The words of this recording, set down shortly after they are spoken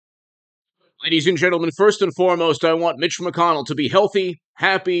Ladies and gentlemen, first and foremost, I want Mitch McConnell to be healthy,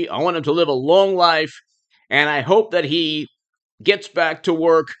 happy. I want him to live a long life, and I hope that he gets back to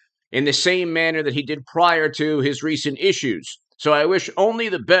work in the same manner that he did prior to his recent issues. So I wish only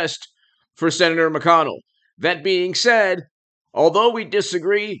the best for Senator McConnell. That being said, although we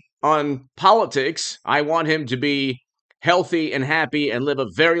disagree on politics, I want him to be healthy and happy and live a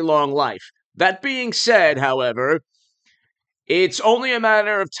very long life. That being said, however, it's only a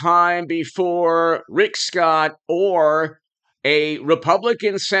matter of time before Rick Scott or a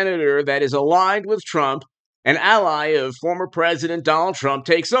Republican senator that is aligned with Trump, an ally of former President Donald Trump,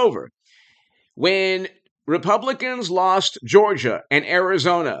 takes over. When Republicans lost Georgia and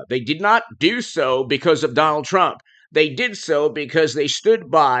Arizona, they did not do so because of Donald Trump. They did so because they stood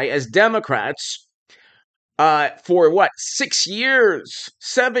by as Democrats for 6 years,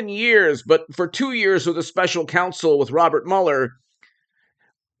 7 years, but for 2 years with a special counsel with Robert Mueller,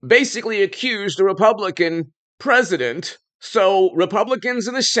 basically accused the Republican president. So Republicans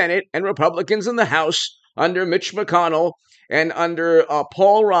in the Senate and Republicans in the House under Mitch McConnell and under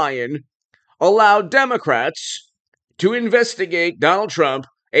Paul Ryan allowed Democrats to investigate Donald Trump,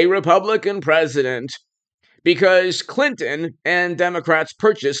 a Republican president, because Clinton and Democrats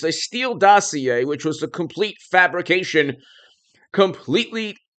purchased a Steele dossier, which was a complete fabrication,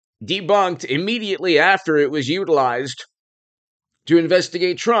 completely debunked immediately after it was utilized to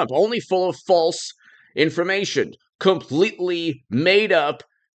investigate Trump, only full of false information, completely made up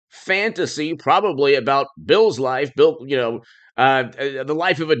fantasy, probably about Bill's life, the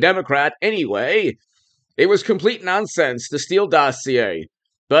life of a Democrat anyway. It was complete nonsense, the Steele dossier.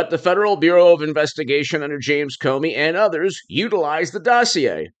 But the Federal Bureau of Investigation under James Comey and others utilized the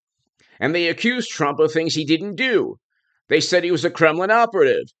dossier. And they accused Trump of things he didn't do. They said he was a Kremlin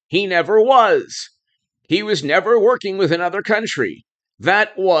operative. He never was. He was never working with another country.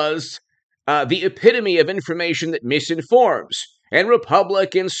 That was the epitome of information that misinforms. And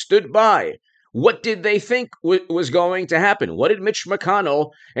Republicans stood by. What did they think was going to happen? What did Mitch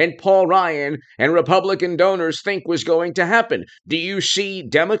McConnell and Paul Ryan and Republican donors think was going to happen? Do you see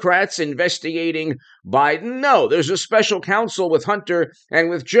Democrats investigating Biden? No, there's a special counsel with Hunter and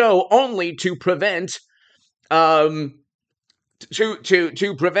with Joe only to prevent to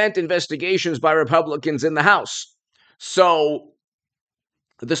prevent investigations by Republicans in the House. So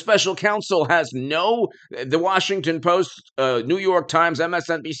the special counsel has the Washington Post, New York Times,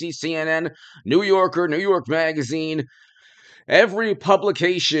 MSNBC, CNN, New Yorker, New York Magazine, every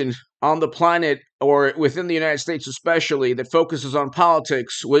publication on the planet or within the United States especially that focuses on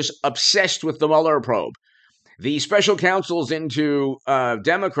politics was obsessed with the Mueller probe. The special counsels into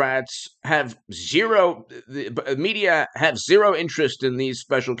Democrats have the media have zero interest in these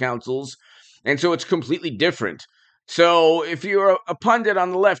special counsels, and so it's completely different. So if you're a pundit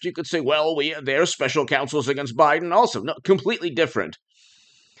on the left, you could say, well, they're special counsels against Biden also. No, completely different.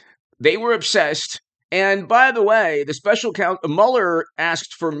 They were obsessed. And by the way, the special counsel, Mueller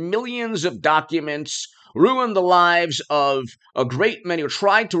asked for millions of documents, ruined the lives of a great many, or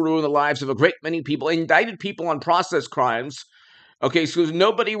tried to ruin the lives of a great many people, indicted people on process crimes. Okay, so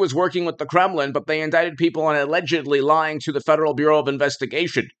nobody was working with the Kremlin, but they indicted people on allegedly lying to the Federal Bureau of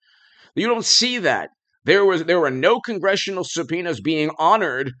Investigation. You don't see that. There were no congressional subpoenas being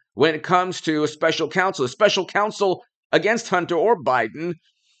honored when it comes to a special counsel. A special counsel against Hunter or Biden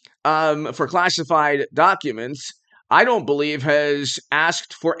for classified documents, I don't believe has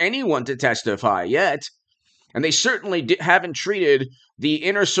asked for anyone to testify yet. And they certainly haven't treated the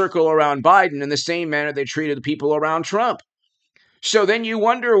inner circle around Biden in the same manner they treated the people around Trump. So then you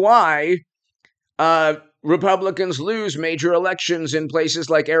wonder why Republicans lose major elections in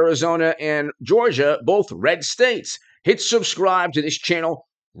places like Arizona and Georgia, both red states. Hit subscribe to this channel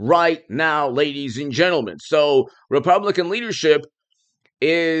right now, ladies and gentlemen. So Republican leadership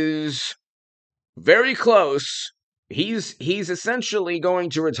is very close. He's essentially going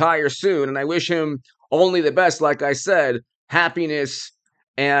to retire soon, and I wish him only the best. Like I said, happiness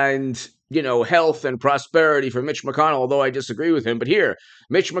and health and prosperity for Mitch McConnell, although I disagree with him. But here,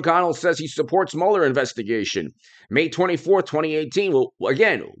 Mitch McConnell says he supports Mueller investigation. May 24th, 2018. Well,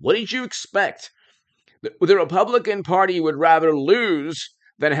 again, what did you expect? The Republican Party would rather lose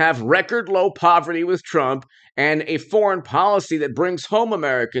than have record low poverty with Trump and a foreign policy that brings home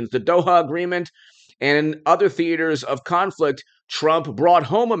Americans. The Doha Agreement and other theaters of conflict, Trump brought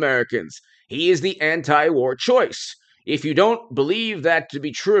home Americans. He is the anti-war choice. If you don't believe that to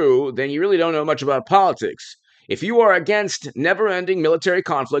be true, then you really don't know much about politics. If you are against never-ending military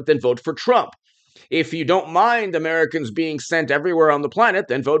conflict, then vote for Trump. If you don't mind Americans being sent everywhere on the planet,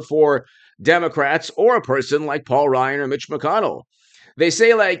 then vote for Democrats or a person like Paul Ryan or Mitch McConnell. They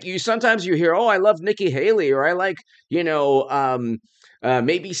say like sometimes you hear, oh, I love Nikki Haley, or I like,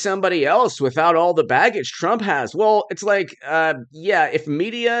 maybe somebody else without all the baggage Trump has. Well, it's like, yeah, if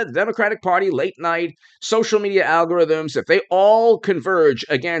media, the Democratic Party, late night, social media algorithms, if they all converge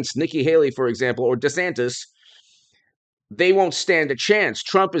against Nikki Haley, for example, or DeSantis, they won't stand a chance.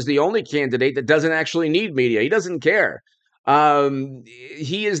 Trump is the only candidate that doesn't actually need media. He doesn't care.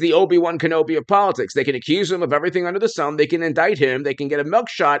 He is the Obi-Wan Kenobi of politics. They can accuse him of everything under the sun. They can indict him. They can get a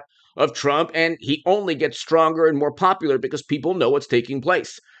mugshot of Trump, and he only gets stronger and more popular because people know what's taking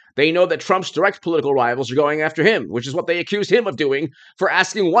place. They know that Trump's direct political rivals are going after him, which is what they accused him of doing for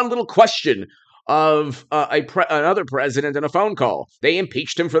asking one little question of another president in a phone call. They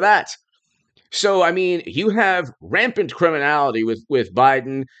impeached him for that. So, I mean, you have rampant criminality with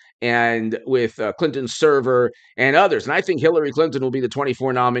Biden and with Clinton's server and others. And I think Hillary Clinton will be the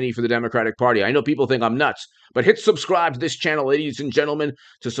 24 nominee for the Democratic Party. I know people think I'm nuts, but hit subscribe to this channel, ladies and gentlemen,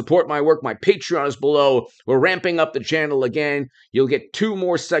 to support my work. My Patreon is below. We're ramping up the channel again. You'll get 2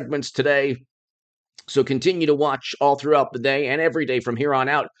 more segments today. So continue to watch all throughout the day and every day from here on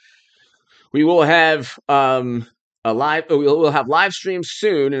out. We will have we'll have live streams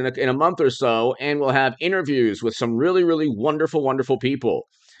soon in a month or so, and we'll have interviews with some really, really wonderful people.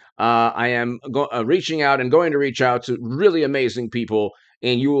 I am reaching out and going to reach out to really amazing people,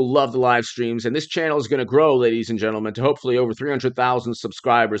 and you will love the live streams. And this channel is going to grow, ladies and gentlemen, to hopefully over 300,000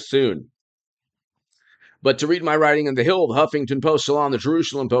 subscribers soon. But to read my writing in The Hill, the Huffington Post, Salon, the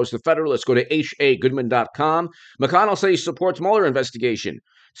Jerusalem Post, the Federalist, go to hagoodman.com. McConnell says he supports Mueller investigation.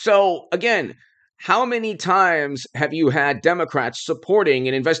 So, again, how many times have you had Democrats supporting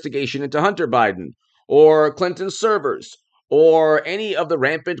an investigation into Hunter Biden or Clinton's servers or any of the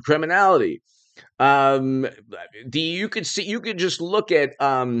rampant criminality? You could just look at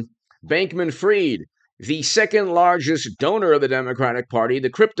Bankman-Fried, the second largest donor of the Democratic Party, the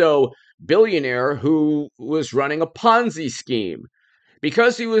crypto billionaire who was running a Ponzi scheme.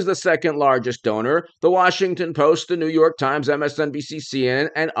 Because he was the second largest donor, the Washington Post, the New York Times, MSNBC, CNN,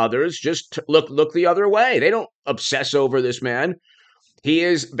 and others just look the other way. They don't obsess over this man. He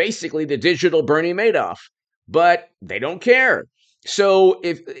is basically the digital Bernie Madoff, but they don't care. So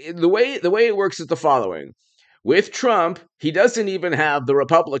if the way it works is the following. With Trump, he doesn't even have the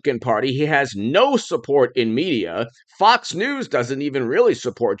Republican Party. He has no support in media. Fox News doesn't even really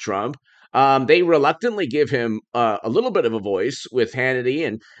support Trump. They reluctantly give him a little bit of a voice with Hannity,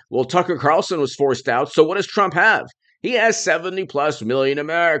 and Tucker Carlson was forced out. So what does Trump have? He has 70 plus million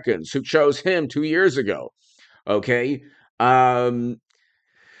Americans who chose him 2 years ago. Okay.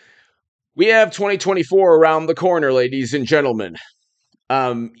 We have 2024 around the corner, ladies and gentlemen.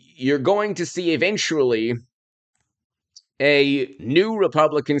 You're going to see eventually a new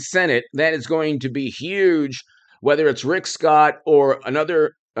Republican Senate that is going to be huge, whether it's Rick Scott or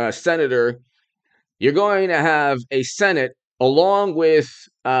another senator. You're going to have a Senate along with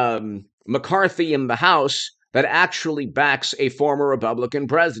McCarthy in the House that actually backs a former Republican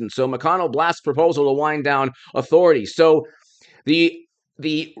president. So McConnell blasts proposal to wind down authority. So the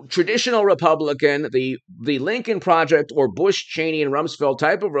traditional Republican, the Lincoln Project or Bush, Cheney, and Rumsfeld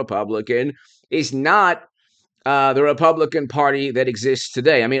type of Republican is not the Republican Party that exists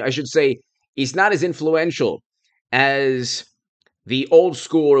today. I mean, I should say he's not as influential as the old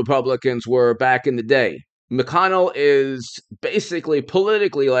school Republicans were back in the day. McConnell is basically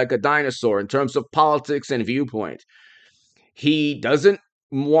politically like a dinosaur in terms of politics and viewpoint. He doesn't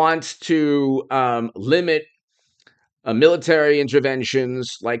want to limit military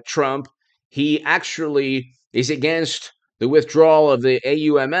interventions like Trump. He actually is against the withdrawal of the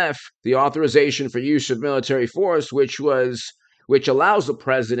AUMF, the authorization for use of military force, which allows the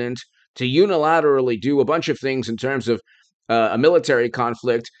president to unilaterally do a bunch of things in terms of a military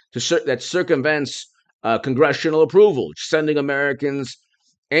conflict that circumvents congressional approval, sending Americans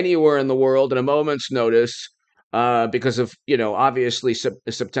anywhere in the world at a moment's notice because of, obviously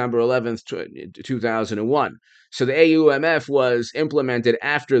September 11th, 2001. So the AUMF was implemented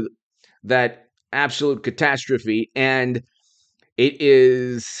after that absolute catastrophe, and it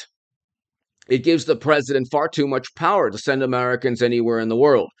gives the president far too much power to send Americans anywhere in the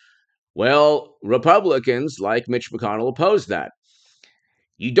world. Well, Republicans like Mitch McConnell oppose that.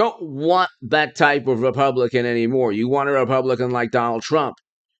 You don't want that type of Republican anymore. You want a Republican like Donald Trump,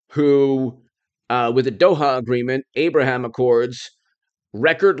 who, with the Doha Agreement, Abraham Accords,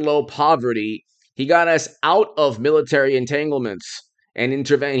 record low poverty, he got us out of military entanglements and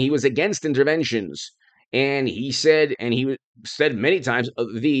he was against interventions. And he said many times,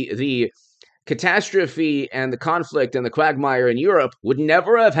 the catastrophe and the conflict and the quagmire in Europe would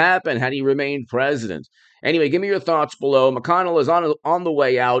never have happened had he remained president. Anyway, give me your thoughts below. McConnell is on the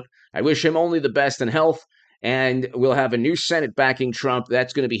way out. I wish him only the best in health, and we'll have a new Senate backing Trump.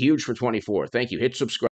 That's going to be huge for 24. Thank you. Hit subscribe.